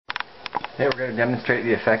Today we're going to demonstrate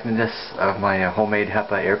the effectiveness of my homemade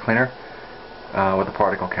HEPA air cleaner with a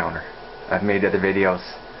particle counter. I've made other videos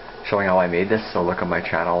showing how I made this, so look on my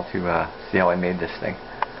channel to see how I made this thing.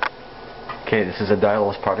 Okay, this is a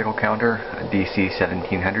Dylos particle counter, a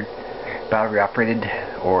DC1700, battery operated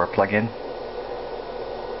or plug-in,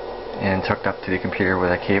 and it's hooked up to the computer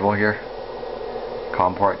with a cable here,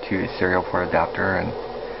 COM port to serial port adapter, and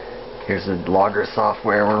here's the logger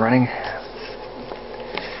software we're running.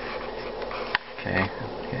 Okay,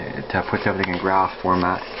 it puts everything in graph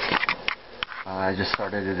format. I just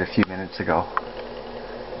started it a few minutes ago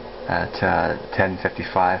at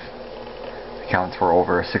 10:55. The counts were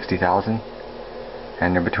over 60,000,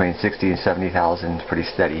 and they're between 60 and 70,000, pretty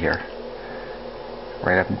steady here,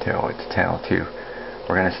 right up until it's 10:02.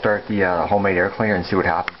 We're going to start the homemade air cleaner and see what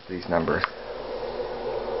happens to these numbers.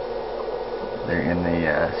 They're in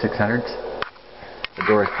the 600s. The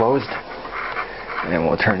door is closed, and then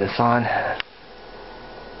we'll turn this on.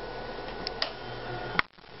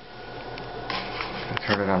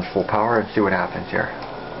 Turn it on full power and see what happens here.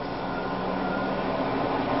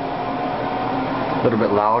 A little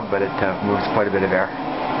bit loud, but it moves quite a bit of air.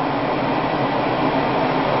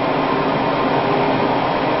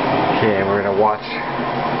 Okay, we're going to watch.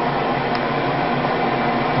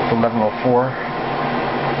 It's 11:04.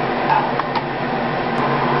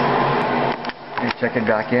 Check it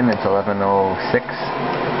back in. It's 11:06.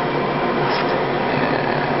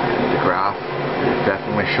 And the graph is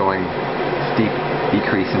definitely showing steep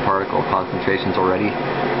decrease in particle concentrations already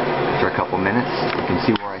after a couple minutes. You can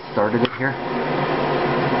see where I started it here.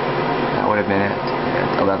 That would have been at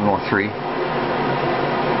 11:03.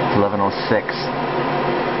 It's 11:06,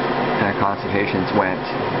 and our concentrations went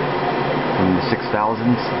from the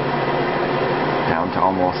 6,000s down to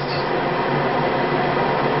almost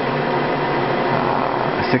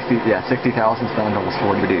 60,000s down to almost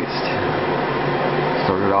 40 reduced.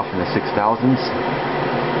 Started off in the 6,000s.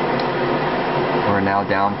 We're now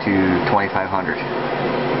down to 2,500.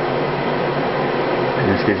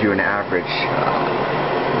 And this gives you an average.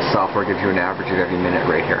 The software gives you an average of every minute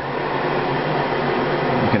right here.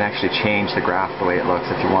 You can actually change the graph the way it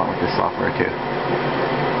looks if you want with this software too.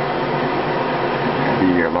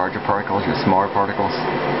 Your larger particles, your smaller particles.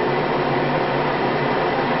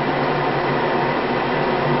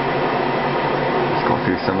 Let's go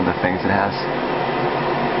through some of the things it has.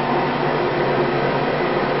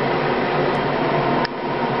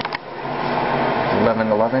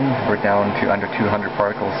 11:11, we're down to under 200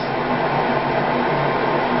 particles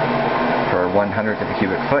per 100th of a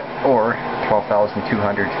cubic foot, or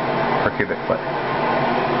 12,200 per cubic foot.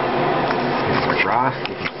 Here's our graph.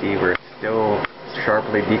 You can see we're still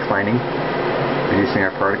sharply declining, reducing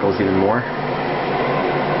our particles even more.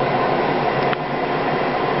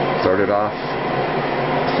 Started off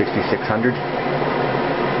 6,600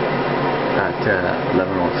 at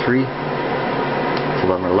 11:03.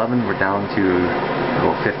 11:11, we're down to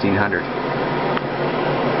about 1,500.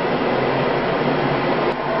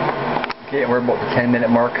 Okay, we're about the 10-minute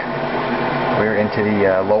mark. We're into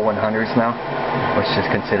the low 100s now, which is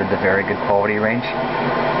considered the very good quality range.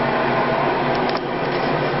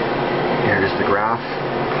 Here's the graph.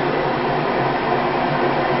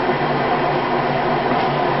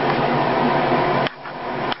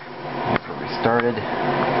 That's where we started.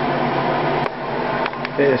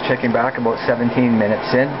 Okay, it's checking back about 17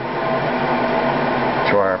 minutes in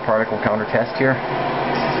to our particle counter test here.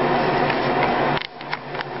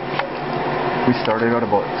 We started out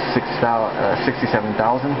about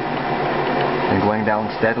 67,000 and going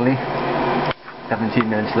down steadily. 17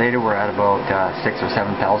 minutes later, we're at about 6,000 or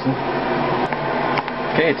 7,000.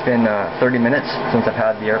 Okay, it's been 30 minutes since I've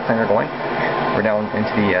had the air cleaner going. We're down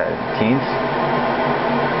into the teens.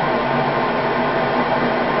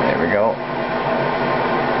 There we go.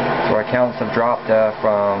 So our counts have dropped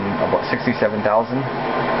from about 67,000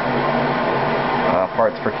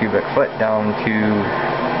 parts per cubic foot down to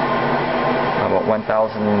about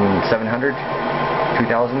 1,700,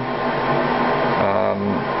 2,000.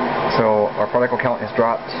 So our particle count has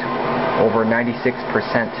dropped over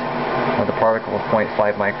 96% of the particle of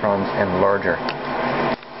 0.5 microns and larger.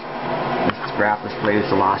 This graph displays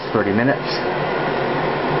the last 30 minutes.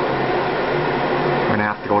 We're going to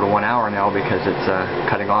have to go to 1 hour now because it's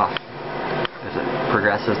cutting off. As it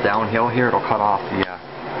progresses downhill here, it'll cut off the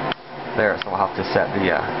there, so we'll have to set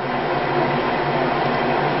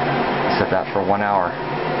that for 1 hour.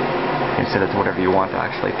 You can set it to whatever you want,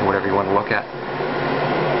 actually, to whatever you want to look at.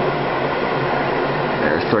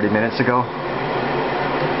 There's 30 minutes ago.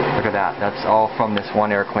 Look at that. That's all from this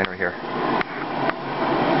one air cleaner here.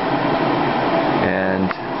 And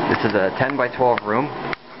this is a 10 by 12 room.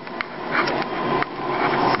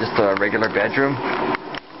 regular bedroom.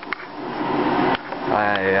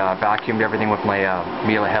 I vacuumed everything with my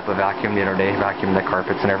Honeywell HEPA vacuum the other day, vacuumed the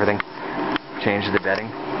carpets and everything, changed the bedding.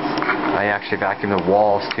 I actually vacuumed the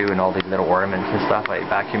walls too and all the little ornaments and stuff. I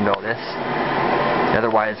vacuumed all this.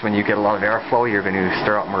 Otherwise, when you get a lot of airflow, you're going to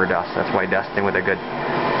stir up more dust. That's why dusting with a good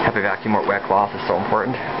HEPA vacuum or wet cloth is so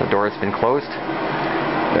important. The door has been closed.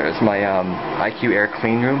 There's my IQ Air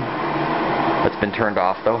clean room. That's been turned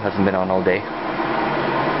off though, hasn't been on all day.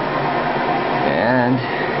 And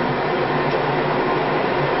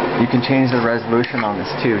you can change the resolution on this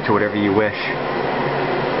too to whatever you wish.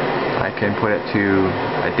 I can put it to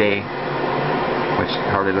a day, which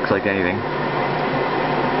hardly looks like anything.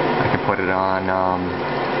 I can put it on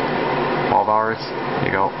 12 hours. There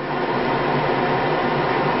you go.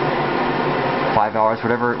 5 hours,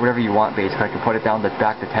 whatever you want basically. I can put it down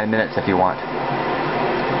back to 10 minutes if you want.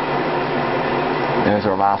 There's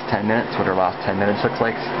our last 10 minutes, what our last 10 minutes looks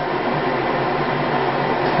like.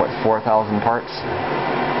 What, 4,000 parts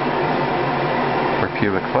per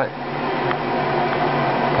cubic foot,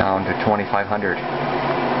 down to 2,500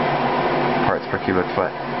 parts per cubic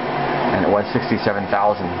foot, and it was 67,000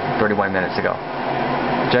 31 minutes ago.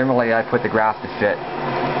 Generally I put the graph to fit,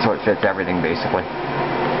 so it fits everything basically.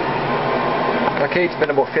 Okay, it's been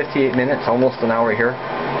about 58 minutes, almost an hour here.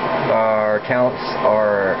 Our counts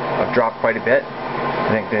have dropped quite a bit. I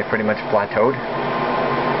think they pretty much plateaued.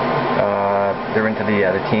 They're into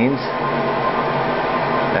the teens.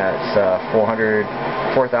 That's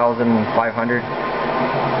 4,500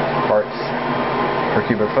 parts per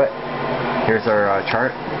cubic foot. Here's our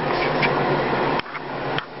chart.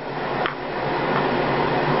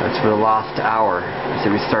 That's for the last hour. So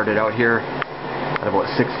we started out here at about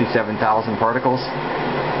 67,000 particles.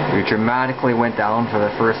 We dramatically went down for the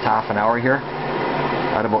first half an hour here.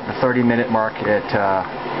 At about the 30-minute mark, it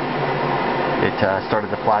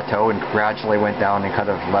started to plateau and gradually went down and kind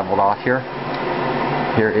of leveled off here.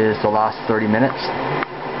 Here is the last 30 minutes.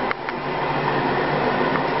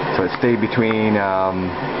 So it stayed between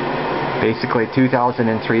basically 2,000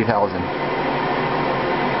 and 3,000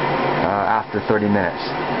 after 30 minutes.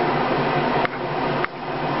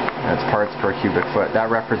 That's parts per cubic foot. That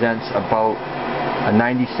represents about a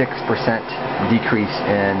 96% decrease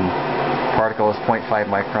in particles 0.5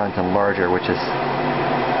 microns and larger, which is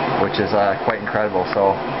quite incredible.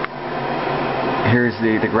 So here's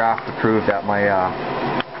the graph to prove that my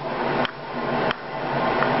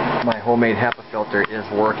my homemade HEPA filter is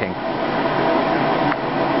working.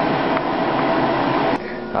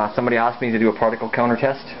 Somebody asked me to do a particle counter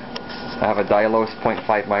test. I have a Dylos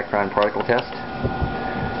 0.5 micron particle test.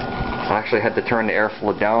 I actually had to turn the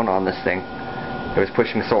airflow down on this thing. It was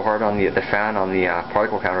pushing so hard on the fan on the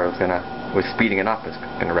particle counter, it was speeding it up. It's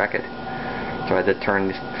gonna wreck it. So I had to turn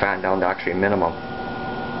the fan down to actually a minimum.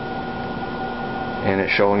 And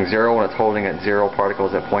it's showing 0 and it's holding at 0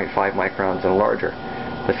 particles at 0.5 microns and larger.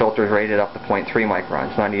 The filter is rated up to 0.3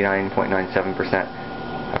 microns, 99.97%.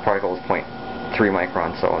 A particle is 0.3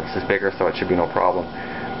 microns, so this is bigger, so it should be no problem.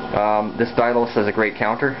 This Dylos is a great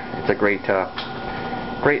counter. It's a great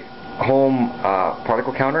home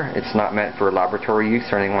particle counter. It's not meant for laboratory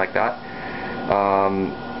use or anything like that.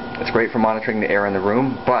 It's great for monitoring the air in the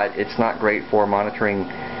room, but it's not great for monitoring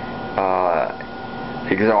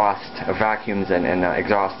exhaust of vacuums and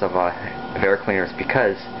exhaust of air cleaners,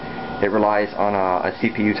 because it relies on a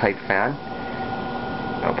CPU type fan.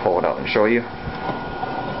 I'll pull it out and show you.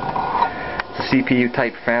 It's a CPU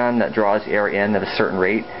type fan that draws air in at a certain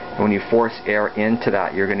rate, and when you force air into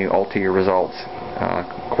that, you're going to alter your results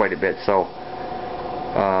quite a bit. So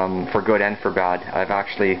for good and for bad, I've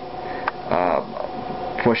actually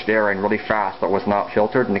pushed air in really fast that was not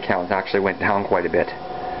filtered, and the counts actually went down quite a bit.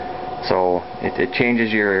 So it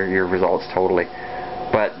changes your results totally.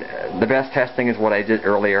 But the best testing is what I did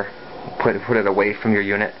earlier. Put it away from your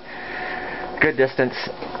unit, good distance,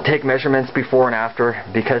 take measurements before and after,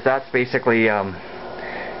 because that's basically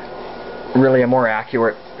really a more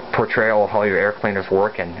accurate portrayal of how your air cleaners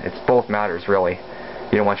work, and it's both matters really.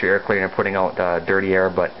 You don't want your air cleaner putting out dirty air,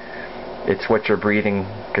 but it's what you're breathing,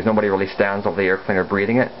 because nobody really stands over the air cleaner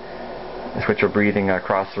breathing it. It's what you're breathing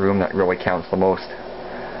across the room that really counts the most.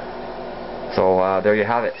 So there you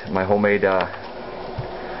have it, my homemade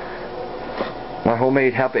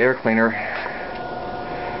HEPA air cleaner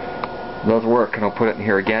does work, and I'll put it in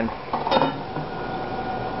here again.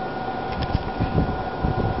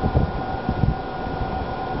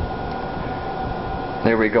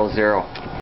 There we go, 0.